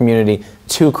people in our community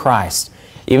to Christ?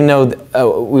 Even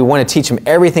though we want to teach them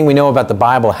everything we know about the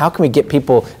Bible, how can we get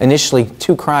people initially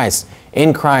to Christ,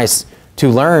 in Christ, to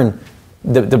learn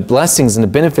the blessings and the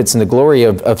benefits and the glory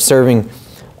of serving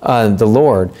the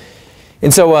Lord?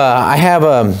 And so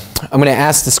I'm going to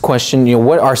ask this question,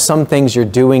 what are some things you're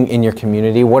doing in your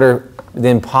community? What are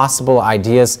then possible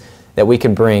ideas that we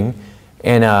can bring?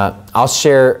 And I'll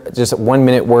share just 1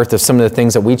 minute worth of some of the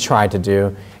things that we try to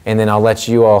do, and then I'll let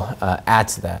you all add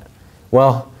to that.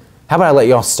 Well, how about I let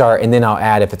you all start, and then I'll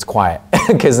add if it's quiet.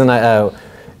 Because then,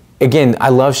 again, I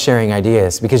love sharing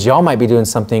ideas, because y'all might be doing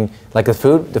something like the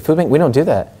food bank. We don't do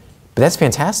that, but that's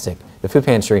fantastic. The food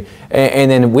pantry, and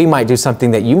then we might do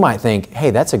something that you might think,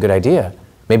 hey, that's a good idea.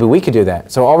 Maybe we could do that.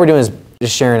 So all we're doing is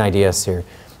just sharing ideas here,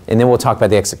 and then we'll talk about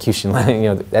the execution.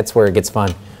 That's where it gets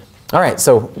fun. All right,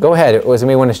 so go ahead. Does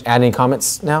anybody want to add any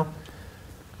comments now?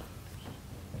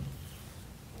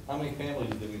 How many families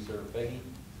do we serve, Peggy?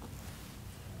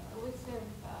 We serve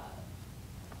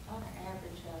on an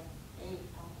average of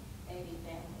 80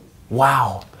 families.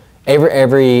 Wow.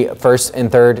 Every first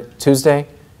and third Tuesday?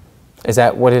 Is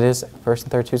that what it is? First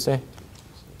and third Tuesday?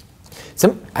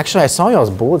 Actually, I saw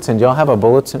y'all's bulletin. Do y'all have a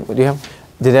bulletin? Do you have?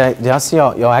 Did I see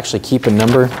y'all actually keep a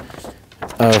number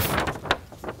of?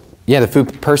 Yeah, the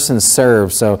food persons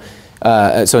served. So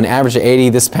an average of 80.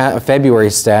 This February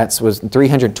stats was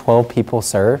 312 people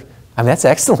served. I mean, that's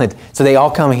excellent. So they all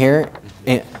come here,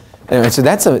 and so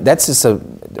that's just a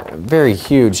very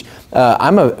huge.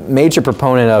 I'm a major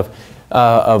proponent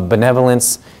of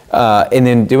benevolence. And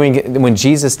then when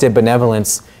Jesus did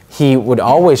benevolence, He would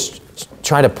always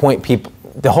try to point people.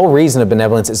 The whole reason of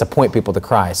benevolence is to point people to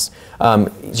Christ.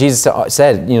 Jesus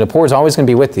said, the poor is always going to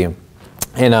be with you.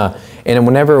 And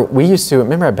whenever we used to,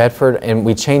 remember at Bedford, and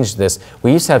we changed this,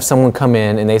 we used to have someone come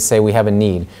in and they say, we have a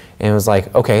need. And it was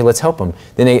like, okay, let's help them.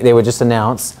 Then they would just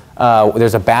announce,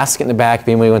 there's a basket in the back. If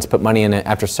anybody wants to put money in it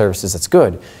after services, that's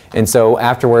good. And so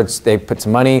afterwards, they put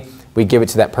some money. We give it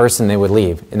to that person, they would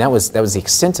leave. And that was the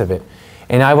extent of it.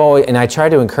 And I try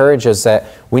to encourage us that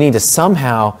we need to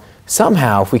somehow,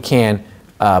 if we can,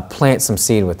 plant some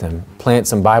seed with them. Plant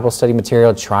some Bible study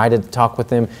material, try to talk with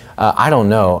them. I don't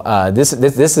know. This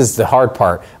is the hard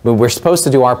part. But we're supposed to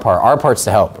do our part. Our part's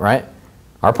to help, right?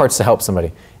 Our part's to help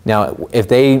somebody. Now, if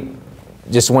they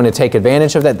just want to take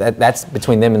advantage of that, that's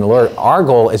between them and the Lord. Our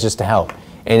goal is just to help,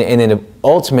 and then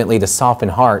ultimately to soften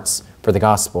hearts for the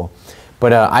gospel.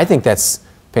 But I think that's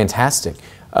fantastic.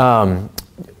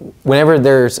 Whenever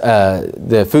there's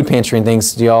the food pantry and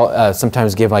things, do y'all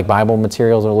sometimes give like Bible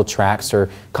materials or little tracts or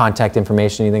contact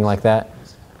information, anything like that?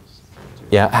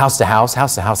 Yeah, house to house.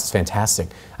 House to house is fantastic.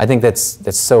 I think that's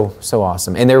so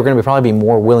awesome. And they're going to probably be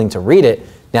more willing to read it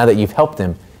now that you've helped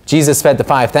them. Jesus fed the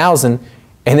 5,000,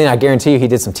 and then I guarantee you he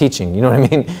did some teaching, you know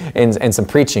what I mean, and some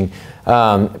preaching.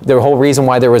 The whole reason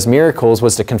why there was miracles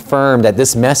was to confirm that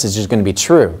this message is going to be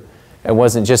true. It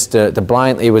wasn't just to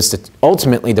blind, it was to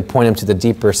ultimately to point him to the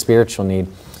deeper spiritual need.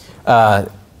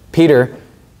 Peter,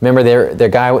 remember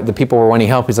the people were wanting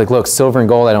help. He's like, look, silver and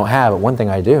gold I don't have, but one thing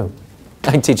I do. I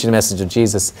can teach you the message of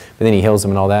Jesus, but then he heals them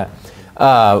and all that.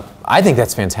 I think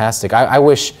that's fantastic. I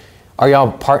wish, are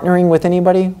y'all partnering with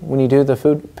anybody when you do the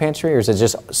food pantry, or is it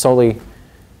just solely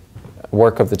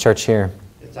work of the church here?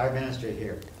 It's our ministry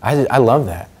here. I love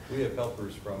that. We have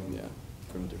helpers from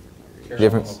different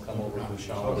Different- will come over from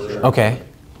Schaumburg. Okay.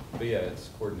 But yeah, it's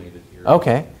coordinated here.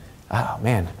 Okay. Oh,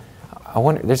 man. I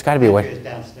wonder, there's got to be a way. Pantry is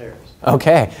downstairs.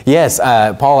 Okay. Yes.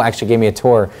 Paul actually gave me a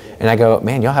tour, and I go,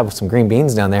 man, y'all have some green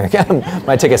beans down there.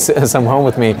 Might take some home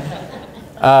with me.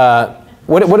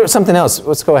 What something else?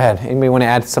 Let's go ahead. Anybody want to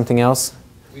add something else?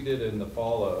 We did in the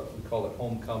fall, we called it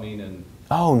homecoming, and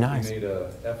Oh, nice. we made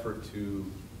an effort to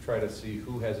try to see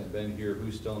who hasn't been here,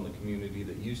 who's still in the community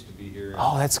that used to be here.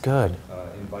 Oh, that's good.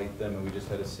 Invite them, and we just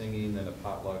had a singing and a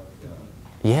potluck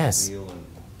Yes. meal, and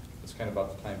it's kind of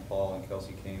about the time Paul and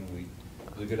Kelsey came.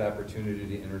 It was a good opportunity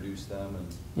to introduce them. And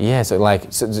Yeah,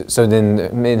 so then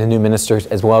the new ministers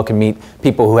as well can meet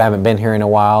people who haven't been here in a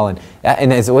while.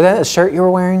 And was that a shirt you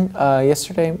were wearing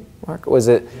yesterday, Mark? Was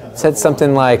it said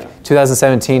something like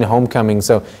 2017 homecoming?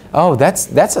 So,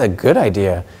 that's a good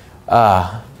idea.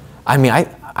 I mean,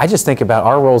 I just think about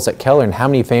our roles at Keller and how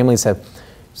many families have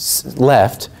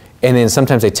left. And then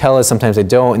sometimes they tell us, sometimes they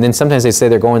don't. And then sometimes they say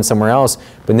they're going somewhere else.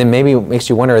 But then maybe it makes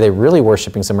you wonder, are they really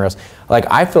worshiping somewhere else? Like,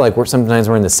 I feel like sometimes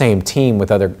we're in the same team with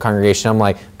other congregations. I'm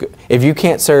like, if you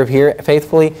can't serve here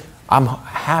faithfully, I'm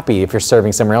happy if you're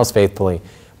serving somewhere else faithfully.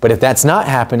 But if that's not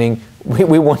happening,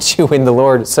 we want you in the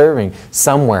Lord serving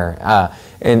somewhere.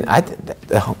 And I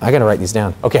got to write these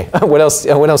down. Okay, what else do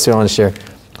you want to share?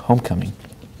 Homecoming.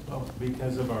 Well,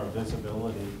 because of our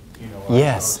visibility,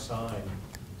 Yes. our sign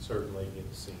certainly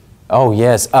gets seen. Oh,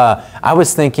 yes. I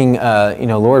was thinking,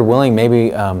 Lord willing,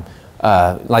 maybe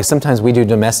like sometimes we do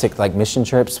domestic like mission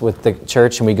trips with the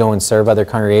church, and we go and serve other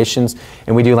congregations,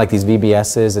 and we do like these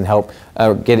VBSs and help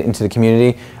get into the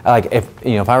community. Like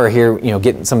if I were here,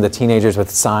 getting some of the teenagers with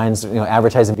signs,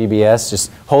 advertising VBS,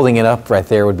 just holding it up right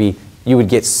there you would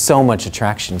get so much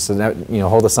attraction. So that,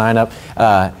 hold the sign up.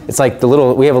 It's like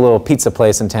we have a little pizza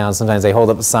place in town. Sometimes they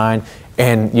hold up a sign,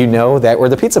 and that where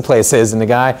the pizza place is, and the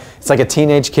guy, it's like a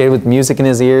teenage kid with music in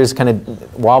his ears, kind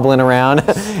of wobbling around,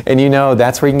 and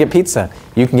that's where you can get pizza.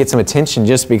 You can get some attention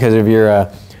just because of your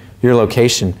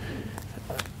location.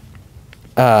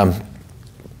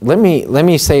 Let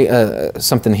me say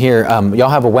something here. Y'all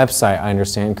have a website, I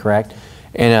understand, correct?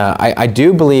 And I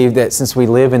do believe that since we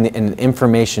live in an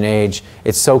information age,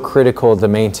 it's so critical to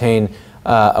maintain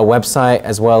a website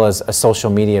as well as a social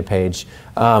media page.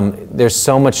 There's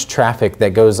so much traffic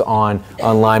that goes on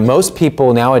online. Most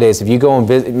people nowadays, if you go and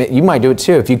visit, you might do it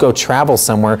too. If you go travel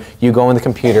somewhere, you go on the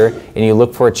computer and you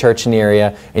look for a church in the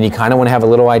area, and you kind of want to have a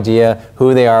little idea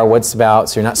who they are, what it's about,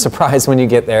 so you're not surprised when you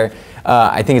get there.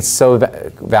 I think it's so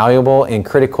valuable and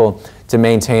critical to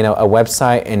maintain a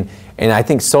website, and I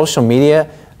think social media,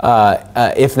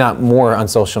 if not more on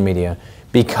social media,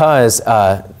 because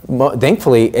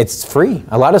thankfully it's free.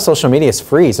 A lot of social media is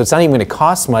free, so it's not even going to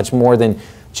cost much more than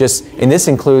just, and this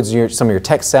includes some of your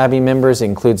tech-savvy members. It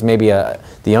includes maybe the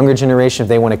younger generation if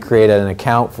they want to create an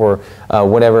account for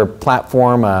whatever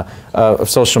platform of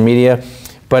social media.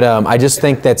 But I just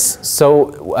think that's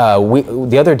so,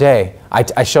 the other day,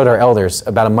 I showed our elders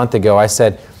about a month ago, I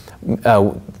said,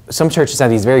 some churches have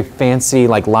these very fancy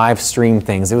like live stream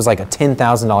things. It was like a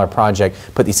 $10,000 project.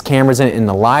 Put these cameras in it and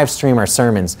the live stream our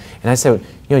sermons. And I said,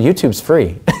 YouTube's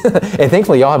free. And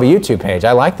thankfully y'all have a YouTube page.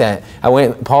 I like that. I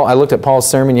looked at Paul's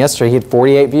sermon yesterday. He had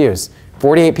 48 views.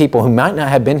 48 people who might not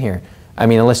have been here. I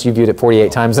mean, unless you viewed it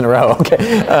 48 times in a row. Okay.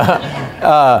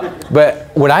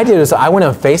 But what I did is I went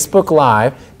on Facebook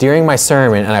Live during my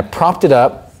sermon, and I propped it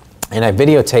up and I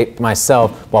videotaped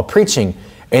myself while preaching.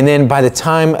 And then by the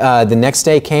time the next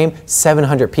day came,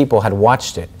 700 people had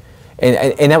watched it.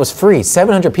 And that was free.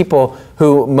 700 people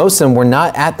who, most of them were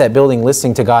not at that building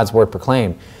listening to God's Word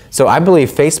proclaimed. So I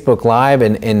believe Facebook Live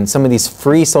and some of these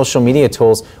free social media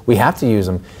tools, we have to use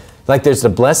them. Like there's the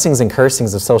blessings and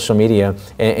cursings of social media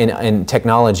and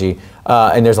technology,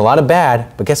 and there's a lot of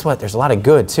bad, but guess what? There's a lot of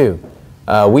good too.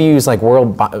 We use like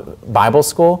World Bible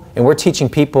School, and we're teaching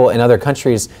people in other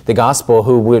countries the gospel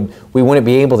who we wouldn't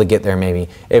be able to get there maybe,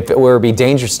 if it would be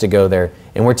dangerous to go there.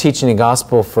 And we're teaching the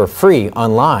gospel for free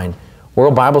online.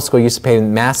 World Bible School used to pay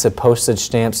massive postage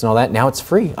stamps and all that. Now it's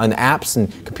free on the apps and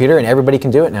computer, and everybody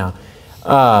can do it now.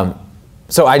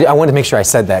 So I wanted to make sure I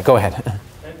said that. Go ahead.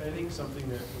 I think something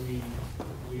that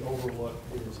we overlook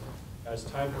is, as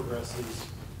time progresses,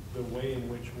 the way in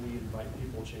which we invite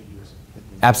people changes.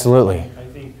 Absolutely. I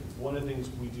think one of the things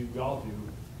we all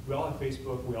have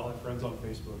Facebook, we all have friends on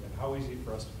Facebook, and how easy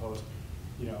for us to post,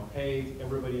 you know, hey,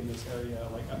 everybody in this area,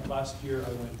 like last year I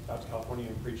went out to California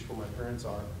and preached where my parents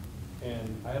are,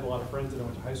 and I had a lot of friends that I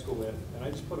went to high school with, and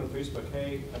I just put on Facebook,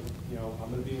 hey,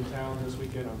 I'm going to be in town this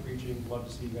weekend, I'm preaching, love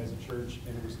to see you guys at church,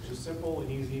 and it was just simple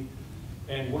and easy.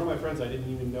 And one of my friends I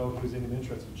didn't even know he was even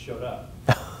interested showed up.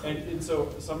 And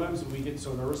so sometimes we get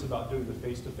so nervous about doing the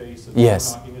face-to-face and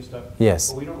Yes. knocking and stuff, Yes.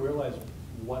 but we don't realize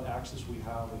what access we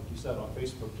have, like you said, on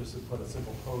Facebook, just to put a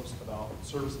simple post about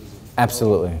services.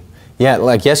 Absolutely. Yeah,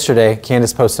 like yesterday,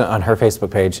 Candace posted on her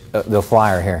Facebook page the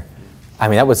flyer here. I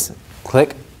mean, that was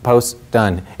click, post,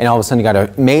 done. And all of a sudden you got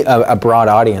a broad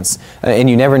audience. And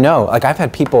you never know. Like I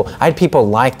had people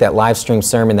like that live stream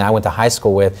sermon that I went to high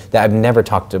school with that I've never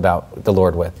talked about the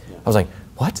Lord with. I was like,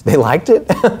 what? They liked it?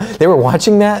 They were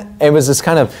watching that? It was just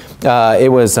kind of,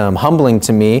 it was humbling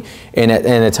to me, and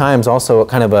at times also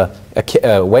kind of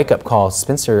a wake-up call.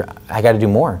 Spencer, I got to do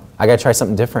more. I got to try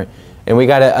something different. And we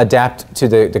got to adapt to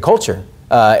the culture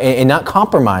and not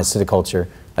compromise to the culture.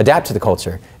 Adapt to the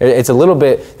culture. It's a little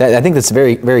bit, I think that's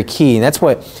very, very key. And that's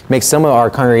what makes some of our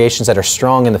congregations that are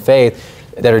strong in the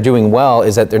faith, that are doing well,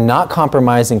 is that they're not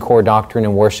compromising core doctrine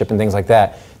and worship and things like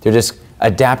that. They're just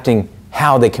adapting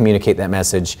how they communicate that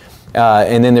message.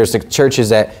 And then there's the churches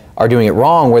that are doing it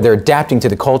wrong, where they're adapting to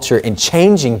the culture and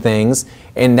changing things,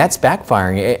 and that's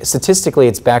backfiring. Statistically,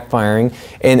 it's backfiring,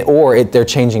 or they're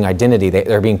changing identity.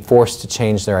 They're being forced to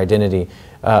change their identity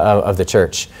of the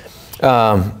church.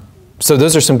 So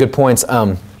those are some good points.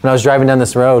 When I was driving down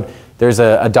this road, there's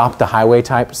a adopt the highway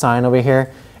type sign over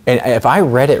here. And if I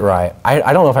read it right,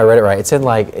 I don't know if I read it right. It said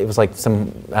it was like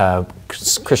some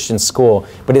Christian school,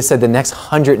 but it said the next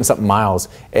 100 and something miles,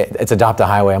 it's adopt a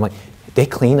highway. I'm like, they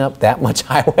clean up that much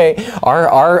highway?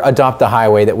 Our adopt a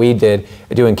highway that we do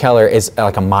in Keller is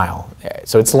like a mile.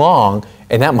 So it's long,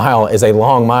 and that mile is a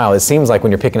long mile. It seems like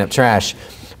when you're picking up trash.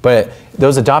 But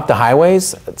those adopt the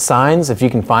highways signs, if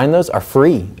you can find those, are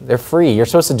free. They're free. You're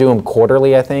supposed to do them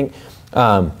quarterly, I think.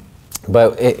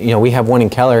 But we have one in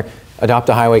Keller, Adopt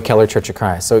a Highway, Keller Church of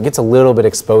Christ. So it gets a little bit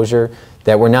exposure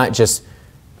that we're not just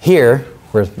here,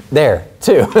 we're there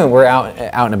too. We're out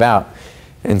and about.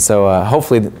 And so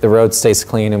hopefully the road stays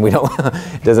clean and we don't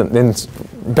doesn't then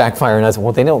backfire on us.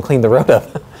 Well, they don't clean the road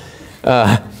up.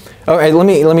 All right,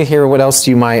 let me hear what else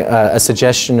you might a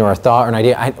suggestion or a thought or an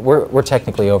idea. We're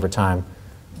technically over time,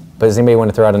 but does anybody want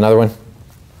to throw out another one?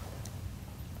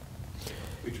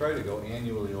 We try to go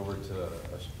annually over to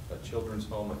a children's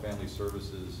home, a family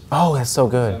services. Oh, that's so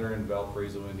good. Center in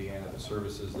Valparaiso, Indiana, the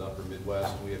services, the upper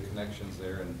Midwest, and we have connections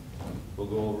there, and we'll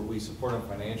go over, we support them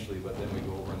financially, but then we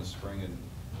go over in the spring and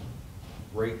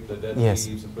rake the dead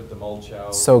leaves and put the mulch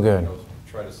out. So good.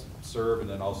 Try to serve and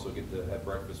then also get to have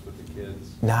breakfast with the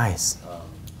kids. Nice.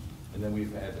 And then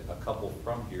we've had a couple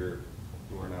from here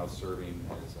who are now serving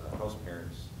as house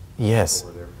parents. Yes.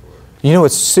 Over there for. You know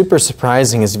what's super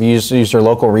surprising is if you use your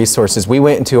local resources. We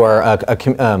went into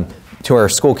our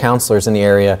school counselors in the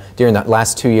area during the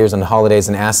last 2 years on the holidays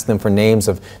and asked them for names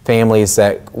of families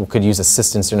that could use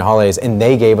assistance during the holidays, and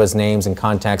they gave us names and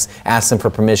contacts, asked them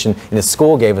for permission, and the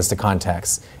school gave us the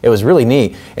contacts. It was really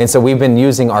neat. And so we've been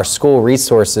using our school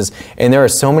resources, and there are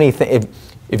so many things.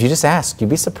 If you just ask, you'd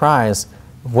be surprised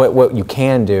what you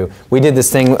can do. We did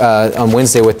this thing on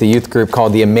Wednesday with the youth group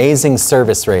called the Amazing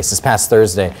Service Race this past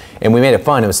Thursday, and we made it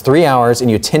fun. It was 3 hours, and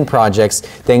you had 10 projects,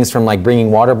 things from like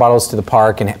bringing water bottles to the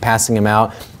park and passing them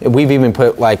out. We've even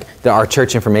put like our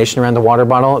church information around the water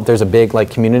bottle. If there's a big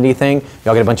like community thing,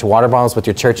 y'all get a bunch of water bottles with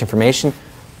your church information,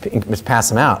 just pass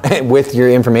them out with your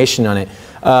information on it.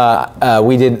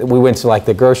 We went to like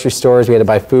the grocery stores. We had to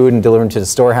buy food and deliver them to the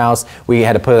storehouse. We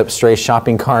had to put up stray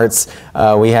shopping carts.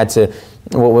 We had to.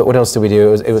 What else did we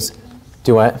do? It was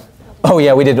do what? Oh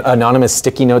yeah, we did anonymous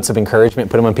sticky notes of encouragement,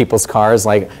 put them on people's cars,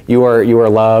 like you are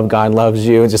loved, God loves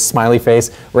you, just smiley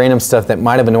face, random stuff that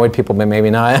might have annoyed people, but maybe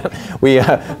not. We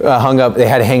hung up. They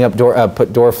had to hang up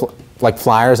like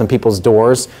flyers on people's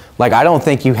doors. Like I don't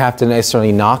think you have to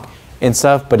necessarily knock and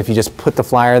stuff, but if you just put the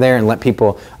flyer there and let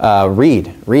people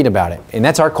read about it. And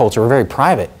that's our culture. We're very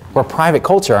private. We're a private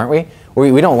culture, aren't we?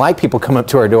 We don't like people come up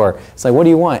to our door. It's like, what do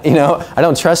you want? You know, I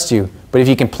don't trust you. But if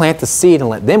you can plant the seed and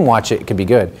let them watch it, it could be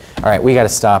good. All right, we got to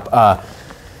stop.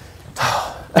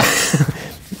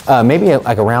 Maybe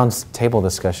like a round table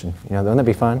discussion. You know, wouldn't that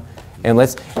be fun?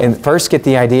 And first get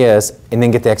the ideas, and then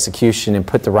get the execution, and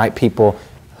put the right people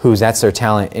that's their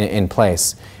talent in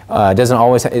place. It doesn't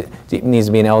always. It needs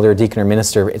to be an elder, deacon, or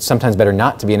minister. It's sometimes better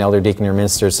not to be an elder, deacon, or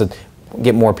minister. So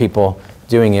get more people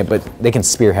doing it, but they can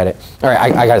spearhead it. All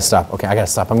right, I got to stop. Okay, I got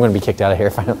to stop. I'm going to be kicked out of here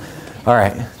if I don't. All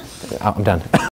right, I'm done.